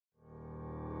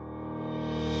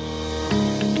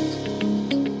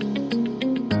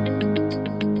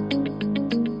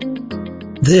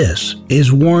This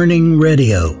is Warning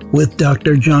Radio with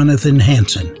Dr. Jonathan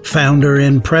Hansen, founder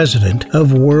and president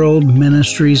of World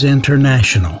Ministries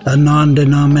International, a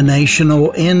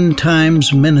non-denominational end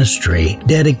times ministry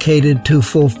dedicated to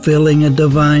fulfilling a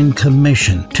divine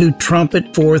commission to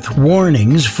trumpet forth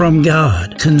warnings from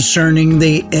God concerning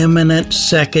the imminent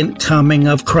second coming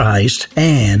of Christ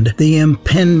and the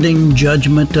impending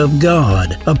judgment of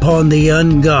God upon the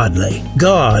ungodly.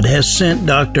 God has sent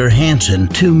Dr. Hansen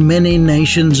to many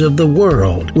nations of the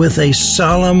world with a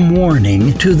solemn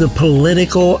warning to the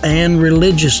political and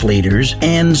religious leaders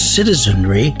and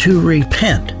citizenry to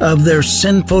repent of their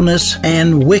sinfulness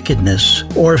and wickedness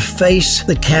or face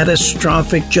the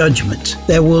catastrophic judgments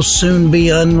that will soon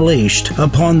be unleashed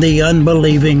upon the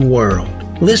unbelieving world.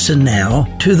 Listen now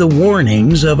to the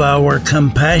warnings of our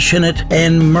compassionate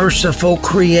and merciful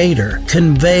Creator,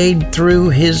 conveyed through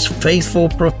His faithful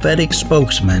prophetic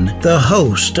spokesman, the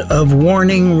host of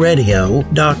Warning Radio,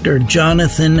 Dr.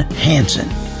 Jonathan Hansen.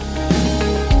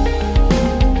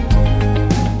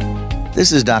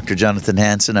 This is Dr. Jonathan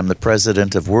Hansen. I'm the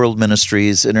president of World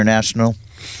Ministries International,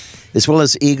 as well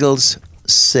as Eagles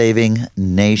Saving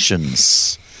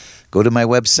Nations. Go to my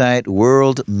website,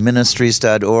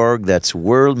 worldministries.org. That's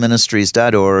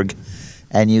worldministries.org.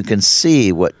 And you can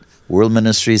see what World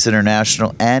Ministries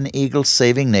International and Eagle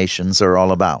Saving Nations are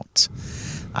all about.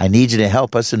 I need you to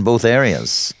help us in both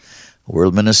areas.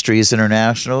 World Ministries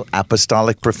International,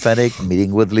 apostolic prophetic,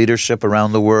 meeting with leadership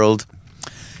around the world.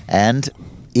 And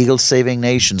Eagle Saving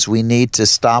Nations. We need to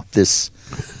stop this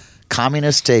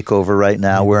communist takeover right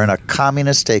now. We're in a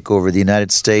communist takeover of the United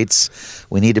States.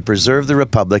 We need to preserve the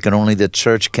republic, and only the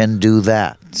church can do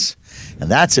that.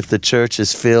 And that's if the church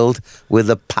is filled with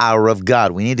the power of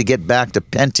God. We need to get back to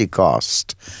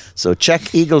Pentecost. So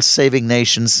check Eagle Saving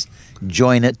Nations.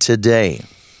 Join it today.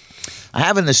 I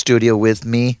have in the studio with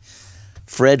me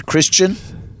Fred Christian.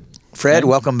 Fred,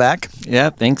 welcome back. Yeah,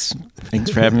 thanks.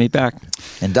 Thanks for having me back.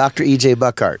 And Dr. E.J.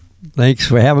 Buckardt. Thanks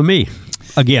for having me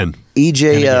again.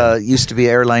 E.J. Used to be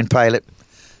an airline pilot,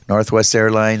 Northwest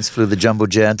Airlines, flew the jumbo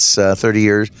jets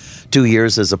 2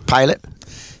 years as a pilot.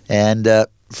 And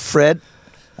Fred,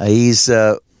 he's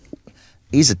a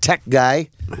tech guy,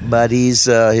 but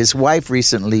his wife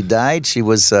recently died. She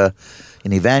was an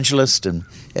evangelist,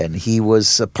 and he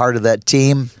was a part of that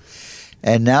team.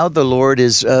 And now the Lord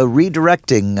is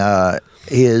redirecting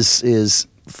his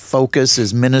focus,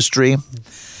 his ministry.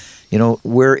 You know,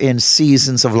 we're in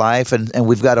seasons of life, and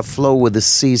we've got to flow with the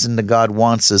season that God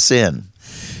wants us in.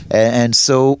 And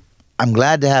so I'm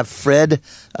glad to have Fred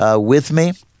with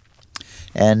me.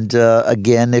 And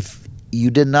again, if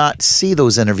you did not see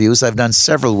those interviews, I've done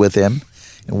several with him,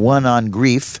 and one on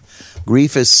grief.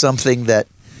 Grief is something that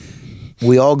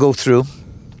we all go through,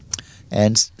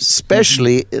 and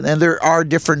especially, and there are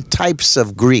different types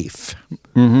of grief.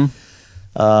 Mm-hmm.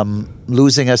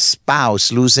 Losing a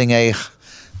spouse, losing a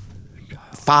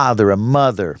father, a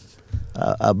mother,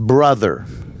 a brother,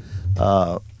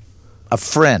 a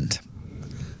friend.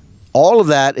 All of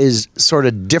that is sort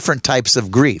of different types of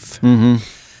grief. Mm-hmm.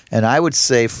 And I would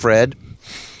say, Fred,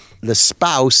 the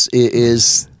spouse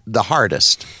is the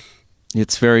hardest.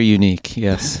 It's very unique,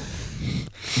 yes.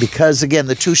 Because, again,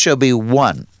 the two shall be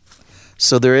one.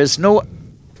 So there is no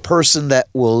person that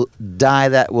will die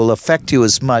that will affect you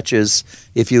as much as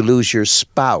if you lose your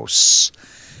spouse.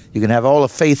 You can have all the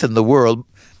faith in the world.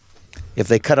 If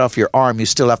they cut off your arm, you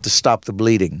still have to stop the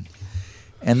bleeding.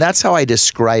 And that's how I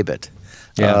describe it.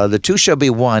 Yeah. The two shall be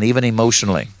one, even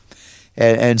emotionally.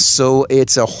 And so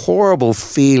it's a horrible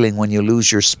feeling when you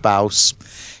lose your spouse.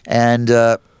 And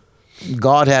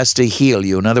God has to heal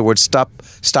you. In other words, stop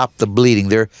the bleeding.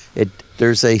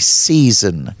 There's a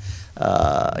season.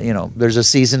 There's a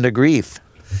season to grieve.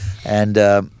 And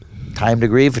time to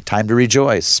grieve, time to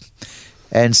rejoice.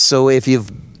 And so if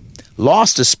you've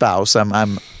lost a spouse,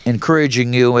 I'm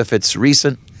encouraging you, if it's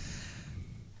recent,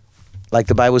 like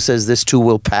the Bible says, this too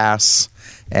will pass,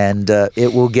 and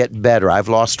it will get better. I've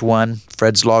lost one,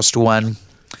 Fred's lost one,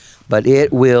 but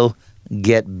it will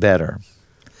get better.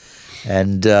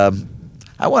 And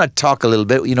I want to talk a little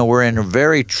bit. You know, we're in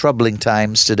very troubling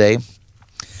times today.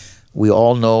 We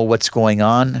all know what's going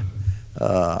on.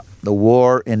 The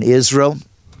war in Israel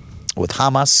with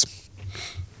Hamas.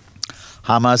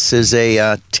 Hamas is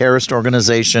a terrorist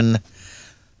organization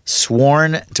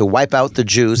sworn to wipe out the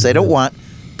Jews. They don't want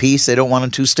peace. They don't want a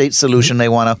two-state solution. They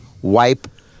want to wipe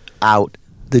out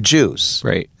the Jews.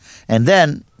 Right. And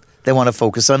then they want to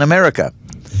focus on America.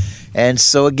 And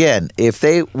so again, if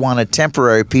they want a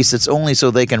temporary peace, it's only so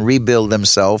they can rebuild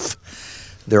themselves,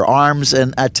 their arms,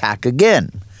 and attack again.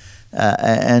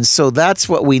 And so that's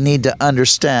what we need to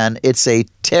understand. It's a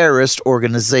terrorist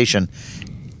organization.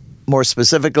 more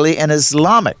specifically an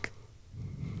Islamic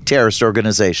terrorist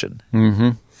organization.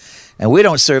 Mm-hmm. And we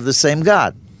don't serve the same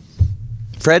God.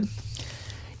 Fred?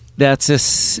 That's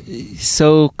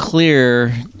so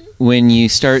clear when you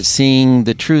start seeing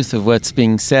the truth of what's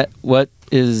being said, what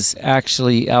is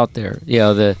actually out there.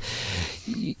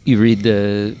 You read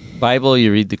the Bible,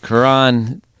 you read the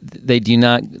Quran. They do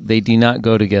not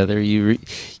go together. You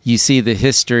see the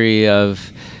history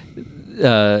of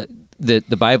that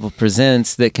the Bible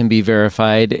presents that can be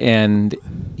verified, and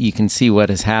you can see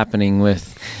what is happening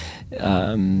with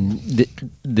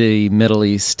the Middle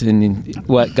East and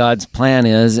what God's plan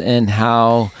is and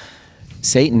how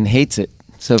Satan hates it.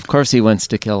 So of course he wants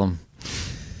to kill him.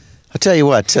 I'll tell you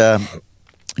what,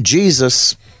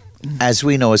 Jesus, as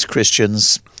we know as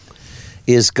Christians,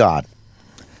 is God.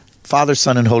 Father,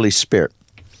 Son, and Holy Spirit.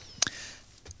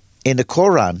 In the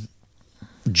Quran,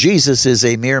 Jesus is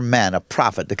a mere man, a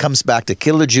prophet that comes back to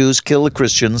kill the Jews, kill the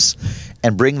Christians,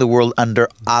 and bring the world under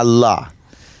Allah.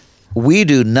 We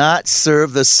do not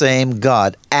serve the same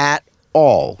God at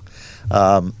all.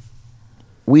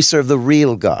 We serve the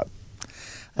real God.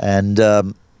 And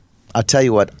I'll tell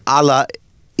you what, Allah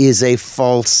is a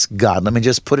false God. Let me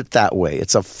just put it that way.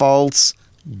 It's a false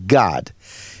God,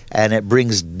 and it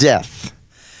brings death.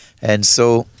 And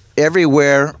so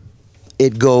everywhere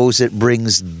it goes, it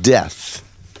brings death.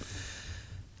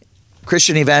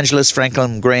 Christian evangelist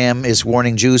Franklin Graham is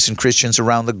warning Jews and Christians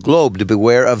around the globe to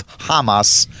beware of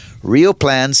Hamas' real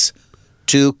plans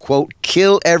to, quote,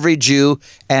 kill every Jew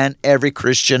and every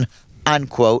Christian,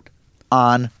 unquote,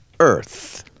 on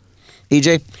earth.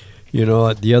 EJ? You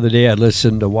know, the other day I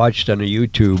watched on a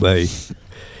YouTube,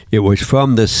 it was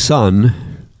from the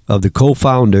son of the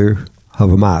co-founder of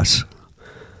Hamas.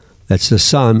 That's the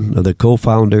son of the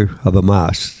co-founder of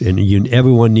Hamas. And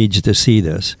everyone needs to see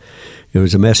this. It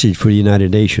was a message for the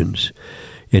United Nations.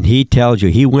 And he tells you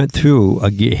he went through,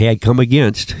 he had come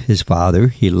against his father.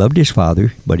 He loved his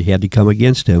father, but he had to come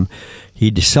against him.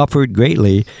 He suffered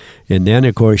greatly. And then,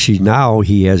 of course, he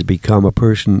has become a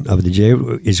person of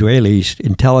the Israeli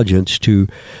intelligence to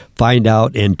find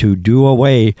out and to do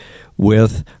away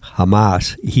with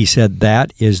Hamas. He said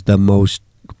that is the most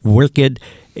wicked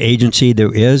agency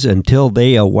there is. Until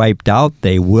they are wiped out,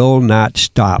 they will not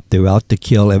stop. They're out to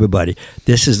kill everybody.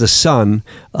 This is the son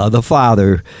of the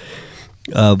father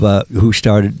of who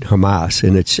started Hamas,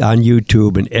 and it's on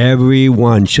YouTube, and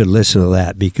everyone should listen to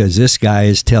that because this guy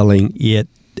is telling it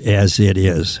as it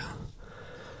is.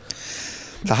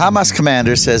 The Hamas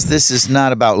commander says this is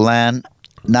not about land,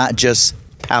 not just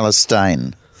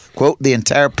Palestine. Quote, the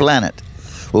entire planet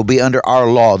will be under our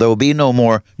law. There will be no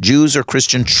more Jews or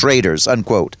Christian traitors,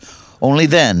 unquote. Only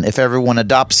then, if everyone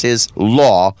adopts his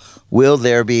law, will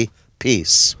there be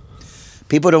peace.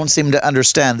 People don't seem to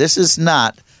understand this is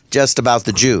not just about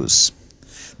the Jews.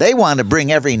 They want to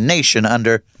bring every nation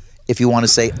under, if you want to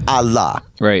say, Allah.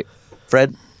 Right.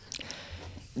 Fred?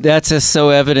 That's just so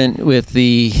evident with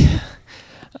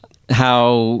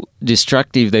how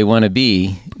destructive they want to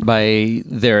be by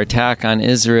their attack on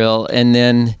Israel. And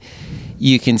then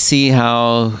you can see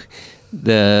how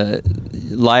the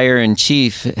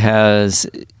liar-in-chief has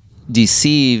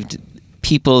deceived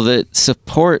people that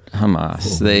support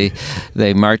Hamas.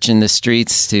 They march in the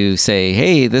streets to say,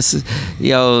 "Hey, this is,"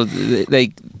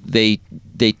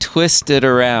 they twist it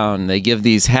around. They give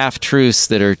these half-truths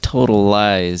that are total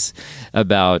lies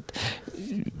about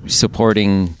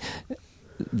supporting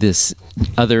this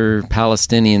other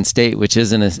Palestinian state, which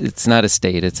it's not a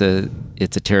state. It's a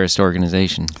terrorist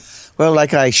organization. Well,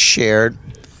 like I shared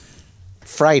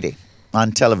Friday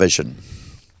on television,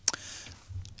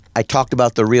 I talked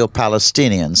about the real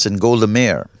Palestinians and Golda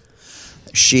Meir.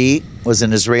 She was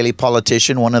an Israeli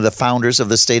politician, one of the founders of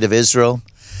the State of Israel.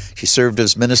 She served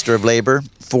as Minister of Labor,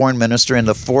 Foreign Minister, and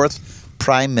the fourth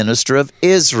Prime Minister of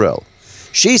Israel.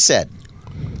 She said,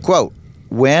 quote,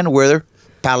 when were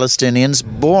Palestinians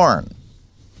born?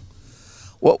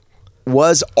 What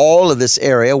was all of this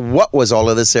area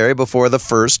before the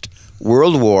First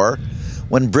World War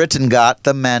when Britain got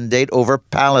the mandate over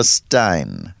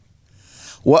Palestine?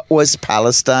 What was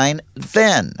Palestine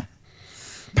then?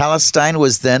 Palestine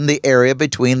was then the area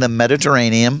between the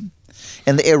Mediterranean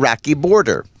and the Iraqi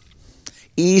border.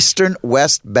 Eastern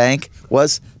West Bank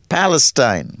was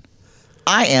Palestine.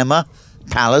 I am a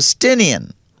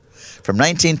Palestinian. From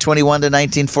 1921 to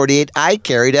 1948, I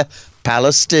carried a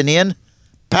Palestinian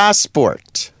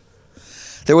passport.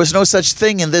 There was no such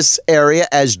thing in this area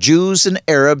as Jews and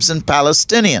Arabs and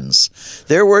Palestinians.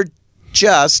 There were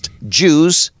just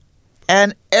Jews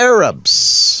and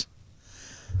Arabs.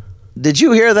 Did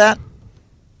you hear that?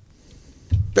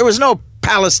 There was no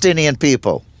Palestinian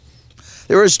people.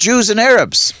 There was Jews and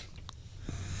Arabs.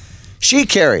 She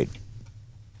carried,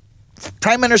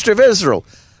 Prime Minister of Israel,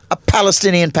 a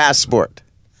Palestinian passport.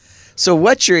 So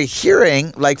what you're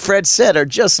hearing, like Fred said, are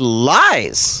just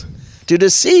lies to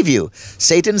deceive you.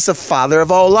 Satan's the father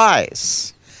of all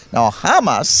lies. Now,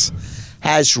 Hamas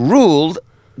has ruled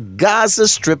Gaza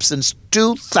Strip since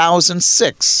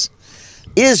 2006.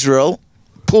 Israel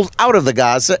pulled out of the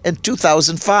Gaza in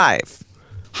 2005.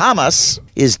 Hamas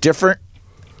is different.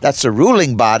 That's a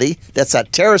ruling body. That's a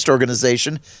terrorist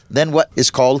organization than what is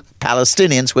called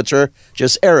Palestinians, which are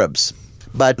just Arabs.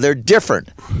 But they're different,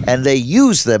 and they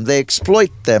use them. They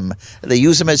exploit them. They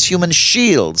use them as human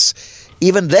shields.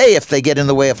 Even they, if they get in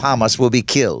the way of Hamas, will be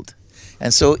killed.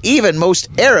 And so even most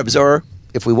Arabs, or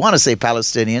if we want to say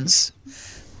Palestinians,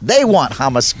 they want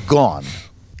Hamas gone.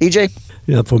 EJ?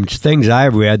 From things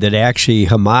I've read, that actually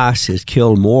Hamas has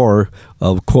killed more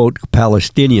of, quote,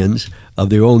 Palestinians, of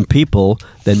their own people,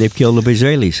 than they've killed of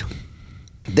Israelis.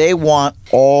 They want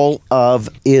all of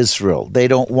Israel. They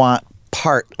don't want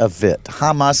part of it.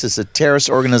 Hamas is a terrorist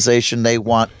organization. They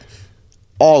want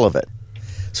all of it.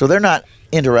 So they're not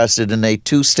interested in a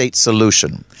two-state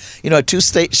solution. A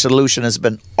two-state solution has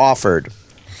been offered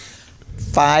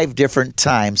 5 different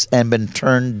times and been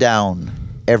turned down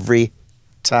every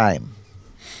time.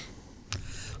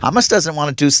 Hamas doesn't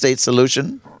want a two-state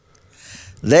solution.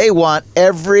 They want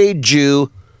every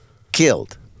Jew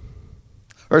killed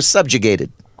or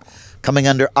subjugated, coming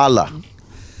under Allah.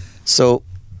 So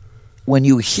when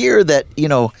you hear that,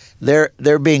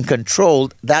 they're being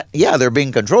controlled, they're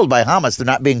being controlled by Hamas. They're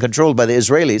not being controlled by the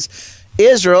Israelis.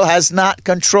 Israel has not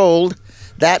controlled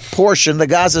that portion, the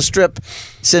Gaza Strip,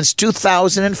 since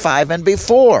 2005 and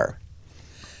before.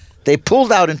 They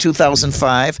pulled out in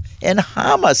 2005, and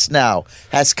Hamas now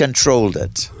has controlled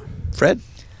it. Fred?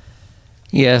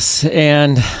 Yes,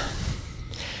 and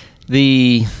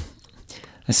I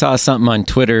saw something on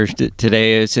Twitter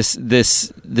today. It's just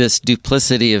this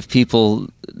duplicity of people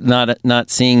not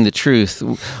seeing the truth.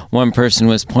 One person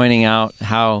was pointing out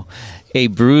how a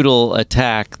brutal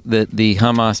attack that the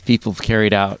Hamas people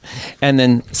carried out, and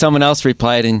then someone else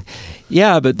replied, and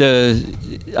but the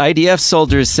IDF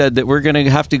soldiers said that we're going to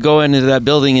have to go into that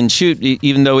building and shoot,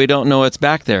 even though we don't know what's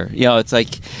back there. It's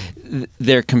like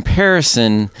their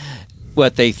comparison.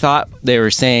 What they thought they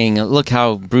were saying, look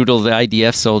how brutal the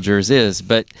IDF soldiers is,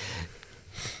 but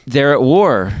they're at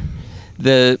war.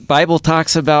 The Bible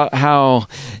talks about how,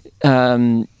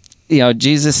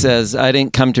 Jesus says, I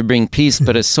didn't come to bring peace,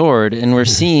 but a sword. And we're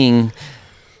seeing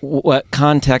what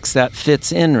context that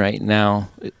fits in right now.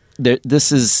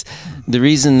 This is the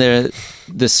reason the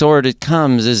sword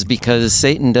comes is because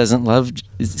Satan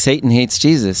hates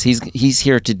Jesus. He's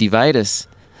here to divide us.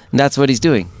 And that's what he's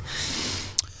doing.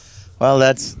 Well,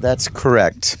 that's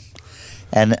correct.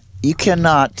 And you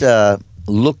cannot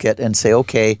look at and say,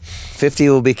 okay, 50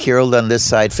 will be killed on this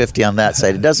side, 50 on that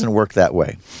side. It doesn't work that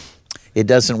way. It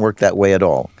doesn't work that way at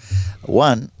all.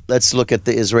 One, let's look at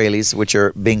the Israelis, which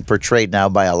are being portrayed now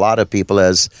by a lot of people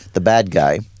as the bad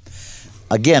guy.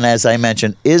 Again, as I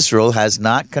mentioned, Israel has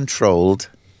not controlled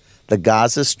the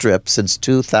Gaza Strip since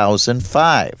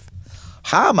 2005.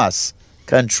 Hamas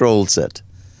controls it.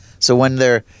 So when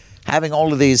they're having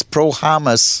all of these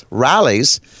pro-Hamas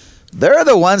rallies, they're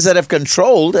the ones that have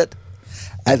controlled it.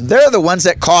 And they're the ones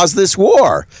that caused this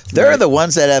war. They're the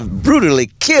ones that have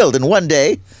brutally killed in one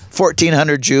day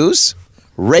 1,400 Jews,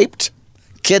 raped,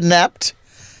 kidnapped,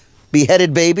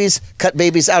 beheaded babies, cut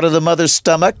babies out of the mother's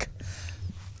stomach,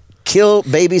 kill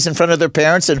babies in front of their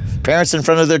parents and parents in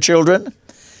front of their children,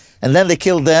 and then they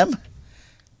killed them.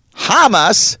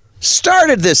 Hamas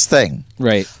started this thing.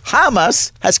 Right.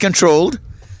 Hamas has controlled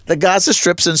the Gaza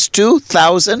Strip since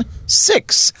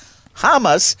 2006.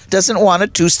 Hamas doesn't want a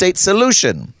two-state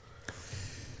solution.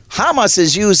 Hamas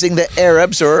is using the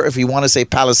Arabs, or if you want to say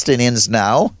Palestinians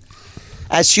now,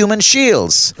 as human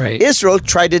shields. Right. Israel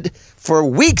tried it for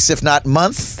weeks, if not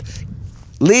months.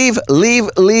 Leave, we're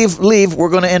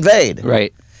going to invade.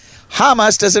 Right.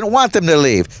 Hamas doesn't want them to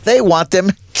leave. They want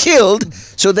them killed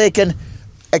so they can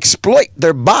exploit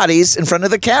their bodies in front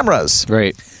of the cameras.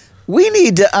 Right. We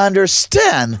need to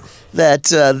understand that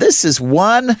this is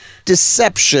one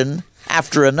deception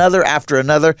after another, after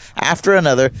another, after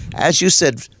another, as you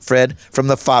said, Fred, from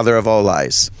the father of all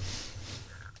lies.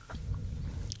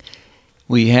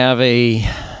 We have the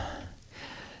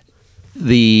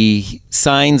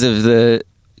signs of the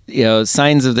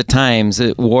times,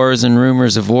 wars and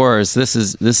rumors of wars. This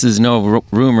is no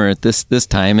rumor at this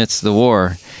time. It's the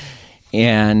war,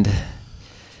 and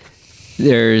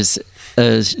there's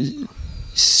a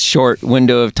short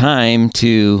window of time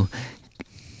to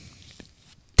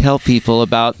tell people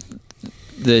about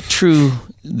the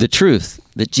truth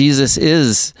that Jesus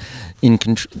is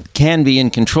can be in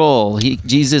control.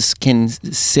 Jesus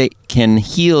can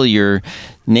heal your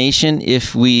nation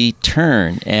if we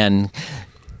turn and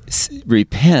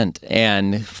repent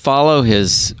and follow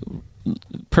his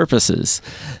purposes.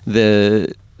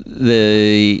 The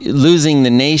losing the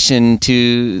nation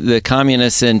to the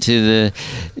communists and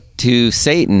to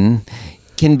Satan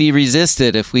can be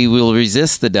resisted if we will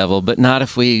resist the devil, but not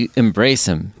if we embrace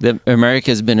him. America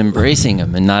has been embracing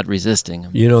him and not resisting him.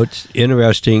 You know, it's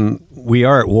interesting. We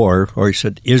are at war, or he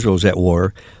said Israel's at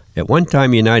war. At one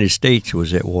time, the United States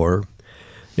was at war,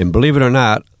 and believe it or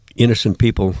not, innocent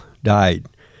people died.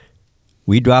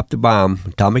 We dropped the bomb,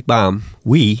 atomic bomb,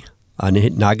 on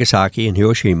Nagasaki and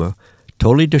Hiroshima,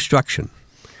 totally destruction.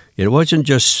 It wasn't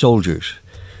just soldiers,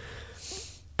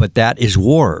 but that is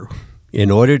war. In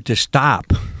order to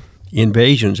stop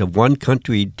invasions of one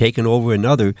country taking over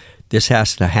another, this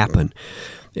has to happen.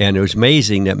 And it was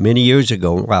amazing that many years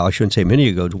ago, well, I shouldn't say many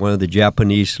years ago, one of the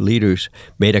Japanese leaders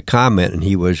made a comment, and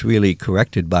he was really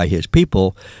corrected by his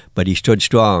people, but he stood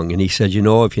strong. And he said, you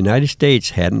know, if the United States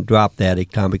hadn't dropped that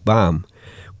atomic bomb,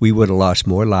 we would have lost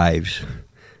more lives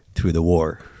through the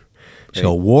war. Right.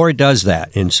 So war does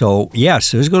that. And so,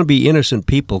 yes, there's going to be innocent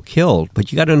people killed,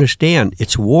 but you got to understand,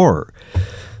 it's war.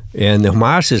 And the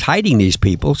Hamas is hiding these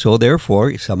people, so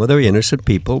therefore some of their innocent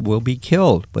people will be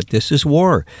killed. But this is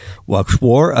war. Well,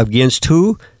 war against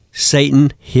who?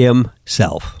 Satan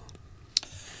himself.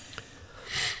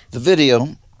 The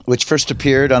video, which first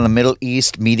appeared on the Middle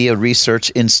East Media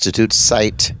Research Institute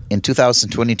site in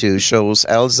 2022, shows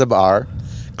al-Zabar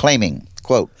claiming,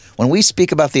 quote, when we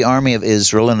speak about the army of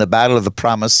Israel and the battle of the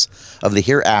promise of the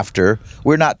hereafter,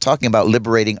 we're not talking about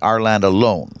liberating our land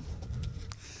alone.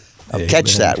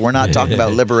 Catch that. We're not talking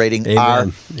about liberating our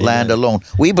land alone.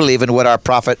 We believe in what our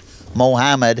prophet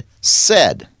Muhammad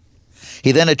said.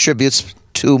 He then attributes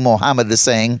to Muhammad the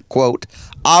saying, quote,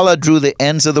 Allah drew the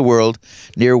ends of the world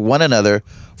near one another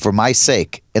for my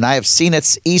sake, and I have seen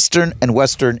its eastern and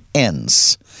western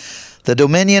ends. The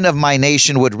dominion of my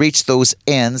nation would reach those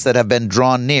ends that have been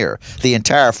drawn near. The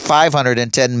entire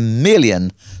 510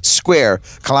 million square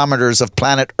kilometers of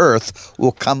planet Earth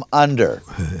will come under.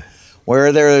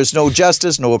 Where there is no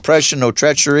justice, no oppression, no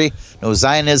treachery, no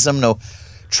Zionism, no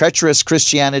treacherous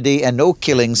Christianity, and no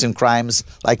killings and crimes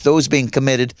like those being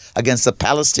committed against the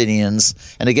Palestinians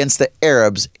and against the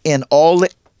Arabs in all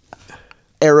the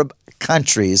Arab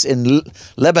countries, in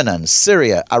Lebanon,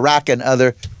 Syria, Iraq, and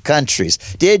other countries.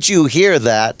 Did you hear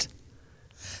that?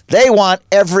 They want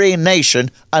every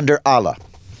nation under Allah.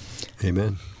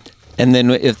 Amen. And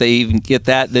then if they even get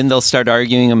that, then they'll start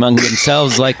arguing among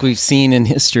themselves like we've seen in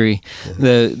history.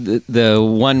 The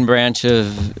one branch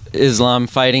of Islam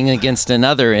fighting against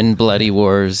another in bloody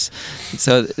wars.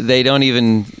 So they don't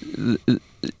even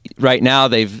right now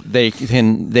they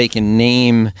can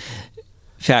name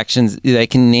factions, they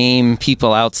can name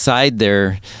people outside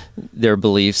their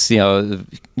beliefs, you know,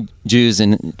 Jews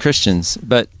and Christians,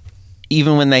 but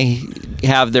even when they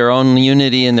have their own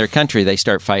unity in their country, they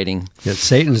start fighting. Yeah,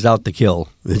 Satan's out to kill.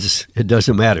 It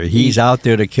doesn't matter. He's out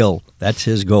there to kill. That's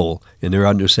his goal, and they're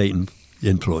under Satan's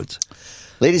influence.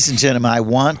 Ladies and gentlemen, I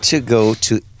want to go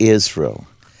to Israel.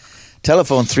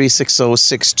 Telephone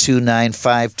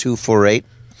 360-629-5248.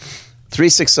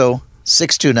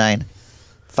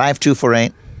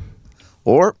 360-629-5248.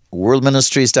 Or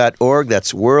worldministries.org.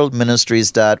 That's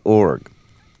worldministries.org.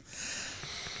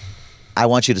 I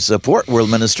want you to support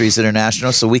World Ministries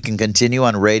International so we can continue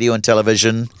on radio and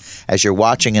television. As you're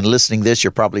watching and listening to this,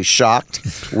 you're probably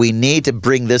shocked. We need to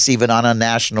bring this even on a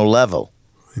national level.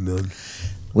 Amen.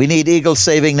 We need Eagle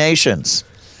Saving Nations.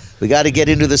 We got to get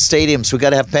into the stadiums. We got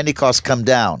to have Pentecost come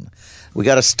down. We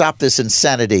got to stop this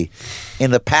insanity.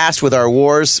 In the past with our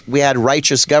wars, we had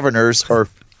righteous governors,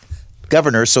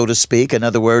 so to speak, in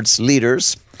other words,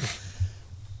 leaders,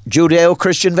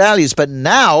 Judeo-Christian values. But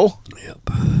now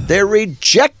they're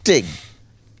rejecting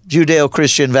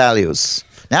Judeo-Christian values.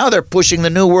 Now they're pushing the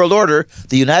New World Order,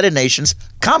 the United Nations,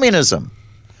 communism.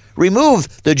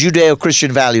 Remove the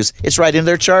Judeo-Christian values. It's right in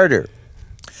their charter.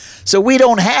 So we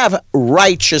don't have a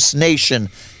righteous nation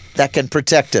that can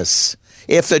protect us.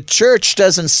 If the church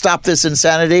doesn't stop this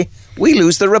insanity, we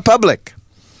lose the republic.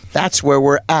 That's where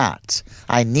we're at.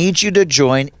 I need you to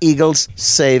join Eagles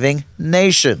Saving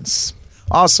Nations.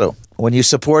 Also, when you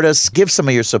support us, give some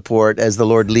of your support as the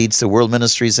Lord leads the World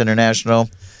Ministries International.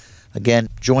 Again,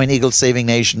 join Eagle Saving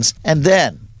Nations. And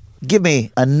then give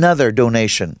me another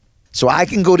donation so I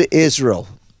can go to Israel.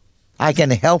 I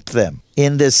can help them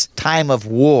in this time of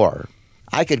war.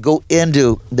 I could go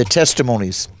into the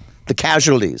testimonies, the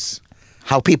casualties,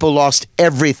 how people lost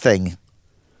everything,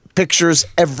 pictures,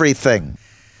 everything.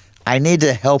 I need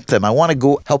to help them. I want to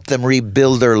go help them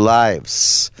rebuild their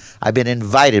lives. I've been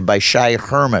invited by Shai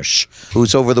Hermish,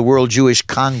 who's over the World Jewish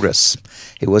Congress.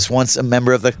 He was once a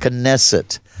member of the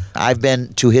Knesset. I've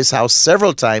been to his house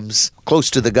several times close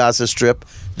to the Gaza Strip.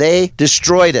 They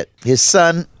destroyed it. His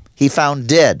son, he found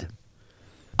dead.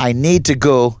 I need to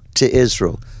go to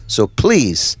Israel. So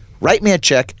please, write me a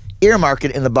check, earmark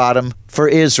it in the bottom for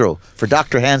Israel, for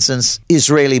Dr. Hansen's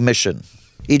Israeli mission.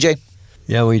 EJ?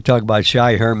 Yeah, when you talk about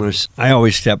Shai Hermas, I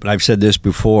always step, and I've said this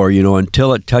before,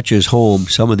 until it touches home,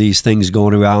 some of these things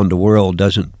going around the world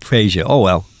doesn't faze you. Oh,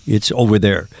 well, it's over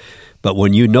there. But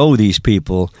when you know these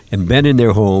people and been in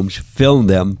their homes, filmed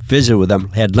them, visited with them,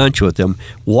 had lunch with them,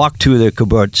 walked through their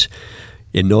kibbutz,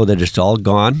 and know that it's all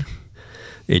gone,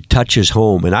 it touches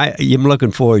home. And I'm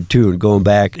looking forward to going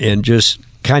back and just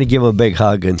kind of give them a big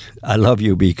hug. And I love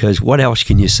you, because what else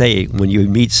can you say when you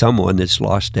meet someone that's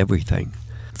lost everything?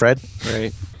 Fred?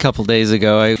 Right. A couple days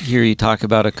ago, I hear you talk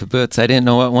about a kibbutz. I didn't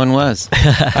know what one was.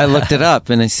 I looked it up,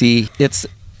 and I see it's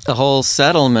a whole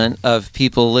settlement of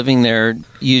people living there,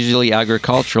 usually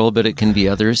agricultural, but it can be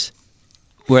others,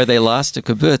 where they lost a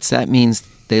kibbutz. That means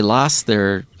they lost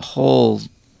their whole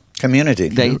community.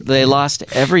 They lost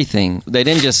everything. They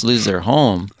didn't just lose their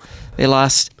home. They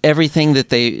lost everything that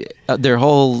their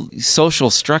whole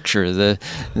social structure, the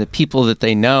people that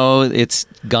they know, it's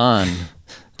gone.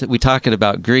 We talking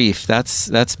about grief.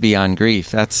 That's beyond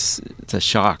grief. It's a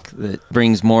shock that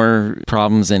brings more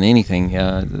problems than anything.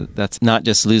 That's not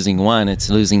just losing one;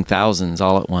 it's losing thousands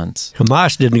all at once.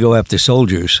 Hamas didn't go after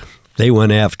soldiers; they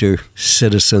went after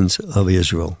citizens of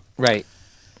Israel. Right.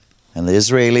 And the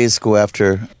Israelis go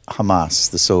after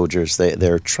Hamas, the soldiers.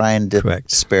 They're trying to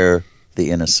spare the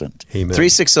innocent. Amen.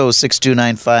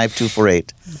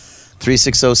 360-6295-248.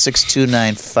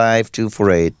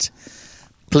 360-6295-248.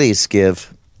 Please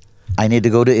give. I need to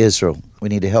go to Israel. We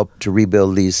need to help to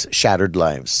rebuild these shattered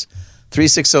lives.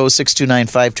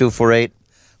 360-6295-248,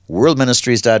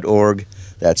 worldministries.org.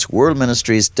 That's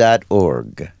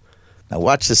worldministries.org. Now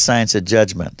watch The Science of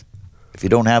Judgment. If you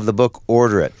don't have the book,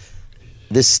 order it.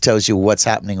 This tells you what's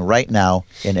happening right now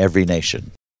in every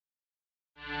nation.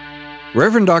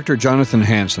 Reverend Dr. Jonathan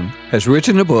Hansen has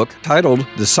written a book titled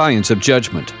The Science of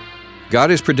Judgment.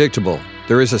 God is predictable.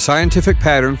 There is a scientific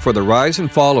pattern for the rise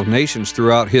and fall of nations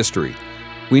throughout history.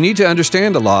 We need to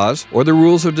understand the laws or the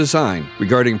rules of design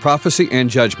regarding prophecy and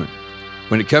judgment.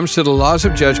 When it comes to the laws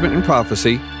of judgment and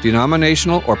prophecy,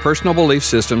 denominational or personal belief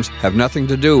systems have nothing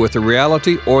to do with the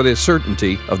reality or the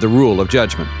certainty of the rule of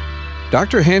judgment.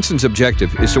 Dr. Hansen's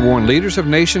objective is to warn leaders of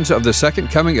nations of the second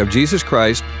coming of Jesus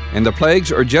Christ and the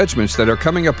plagues or judgments that are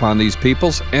coming upon these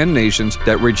peoples and nations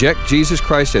that reject Jesus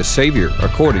Christ as Savior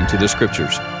according to the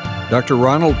Scriptures. Dr.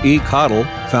 Ronald E. Cottle,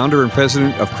 founder and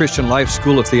president of Christian Life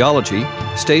School of Theology,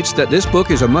 states that this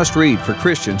book is a must-read for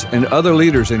Christians and other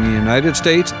leaders in the United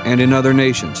States and in other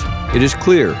nations. It is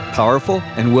clear, powerful,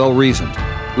 and well-reasoned.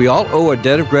 We all owe a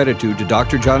debt of gratitude to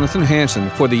Dr. Jonathan Hansen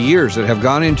for the years that have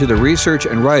gone into the research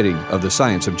and writing of The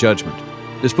Science of Judgment.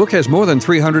 This book has more than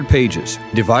 300 pages,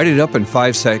 divided up in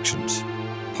 5 sections.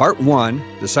 Part 1,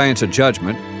 The Science of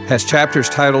Judgment, has chapters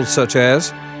titled such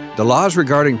as The Laws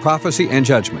Regarding Prophecy and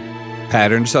Judgment,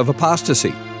 Patterns of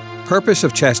Apostasy, Purpose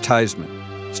of Chastisement,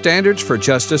 Standards for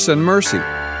Justice and Mercy,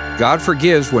 God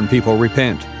Forgives When People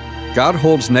Repent, God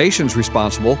Holds Nations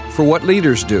Responsible for What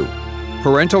Leaders Do,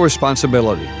 Parental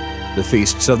Responsibility, The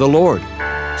Feasts of the Lord,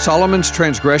 Solomon's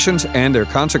Transgressions and Their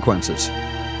Consequences,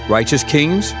 Righteous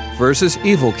Kings versus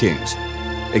Evil Kings,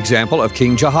 Example of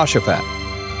King Jehoshaphat,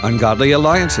 Ungodly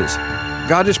Alliances,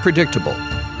 God is Predictable,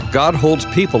 God Holds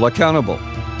People Accountable,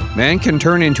 Man Can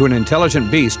Turn into an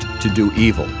Intelligent Beast to Do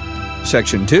Evil.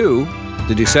 Section 2,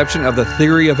 The Deception of the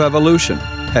Theory of Evolution,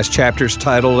 has chapters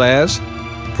titled as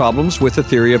Problems with the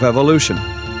Theory of Evolution,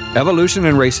 Evolution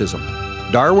and Racism,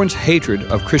 Darwin's Hatred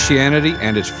of Christianity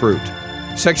and Its Fruit.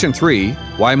 Section 3,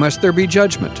 Why Must There Be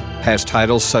Judgment, has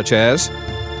titles such as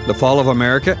The Fall of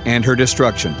America and Her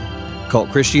Destruction, Cult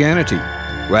Christianity,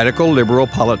 Radical Liberal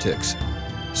Politics.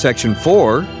 Section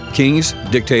 4, Kings,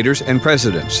 Dictators, and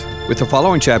Presidents, with the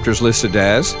following chapters listed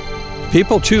as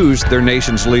People Choose Their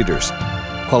Nation's Leaders,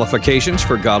 Qualifications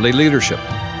for Godly Leadership,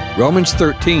 Romans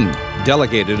 13,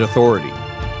 Delegated Authority.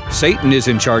 Satan is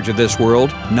in charge of this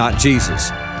world, not Jesus.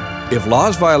 If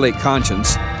laws violate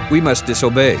conscience, we must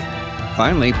disobey.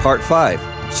 Finally, Part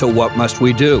 5, So What Must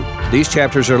We Do? These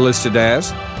chapters are listed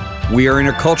as We Are in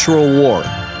a Cultural War,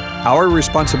 Our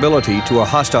Responsibility to a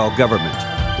Hostile Government,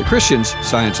 The Christian's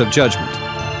Science of Judgment.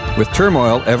 With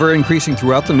turmoil ever increasing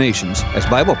throughout the nations, as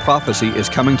Bible prophecy is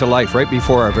coming to life right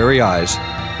before our very eyes,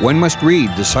 one must read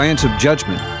The Science of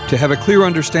Judgment to have a clear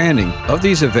understanding of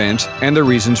these events and the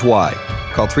reasons why.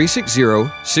 Call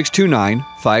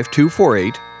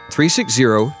 360-629-5248,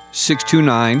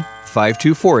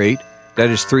 360-629-5248. That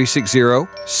is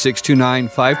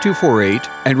 360-629-5248,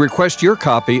 and request your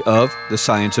copy of The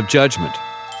Science of Judgment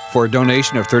for a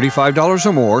donation of $35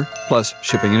 or more, plus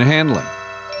shipping and handling.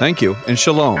 Thank you, and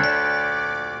shalom.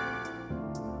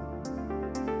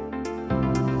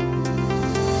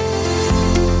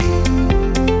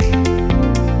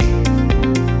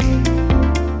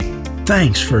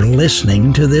 Thanks for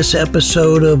listening to this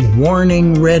episode of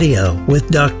Warning Radio with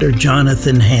Dr.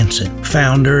 Jonathan Hansen,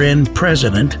 founder and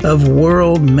president of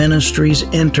World Ministries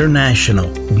International.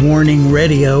 Warning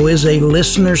Radio is a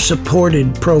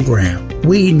listener-supported program.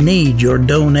 We need your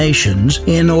donations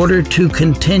in order to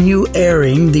continue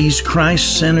airing these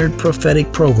Christ-centered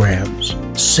prophetic programs.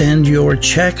 Send your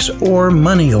checks or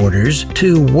money orders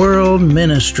to World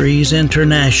Ministries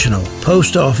International,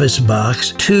 Post Office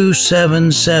Box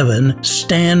 277,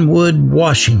 Stanwood,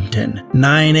 Washington,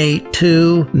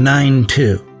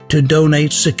 98292. To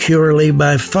donate securely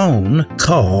by phone,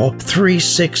 call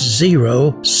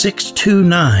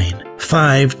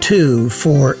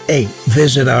 360-629-5248.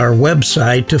 Visit our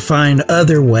website to find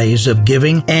other ways of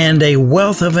giving and a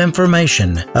wealth of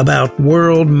information about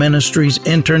World Ministries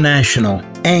International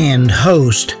and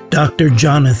host Dr.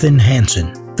 Jonathan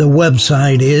Hansen. The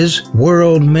website is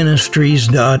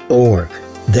worldministries.org.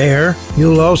 There,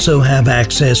 you'll also have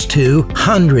access to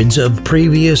hundreds of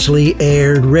previously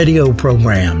aired radio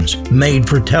programs,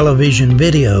 made-for-television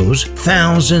videos,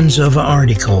 thousands of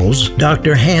articles,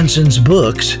 Dr. Hansen's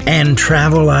books, and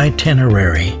travel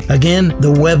itinerary. Again,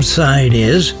 the website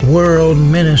is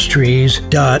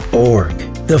worldministries.org.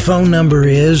 The phone number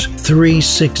is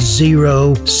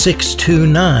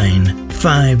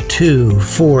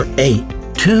 360-629-5248.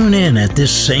 Tune in at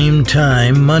this same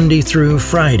time, Monday through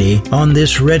Friday, on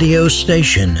this radio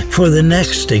station for the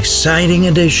next exciting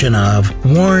edition of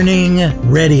Warning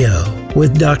Radio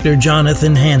with Dr.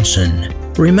 Jonathan Hansen.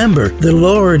 Remember, the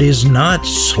Lord is not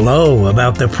slow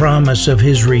about the promise of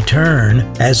His return,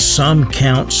 as some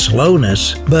count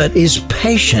slowness, but is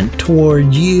patient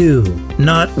toward you,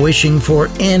 not wishing for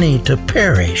any to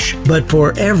perish, but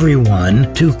for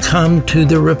everyone to come to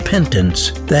the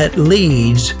repentance that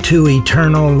leads to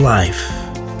eternal life.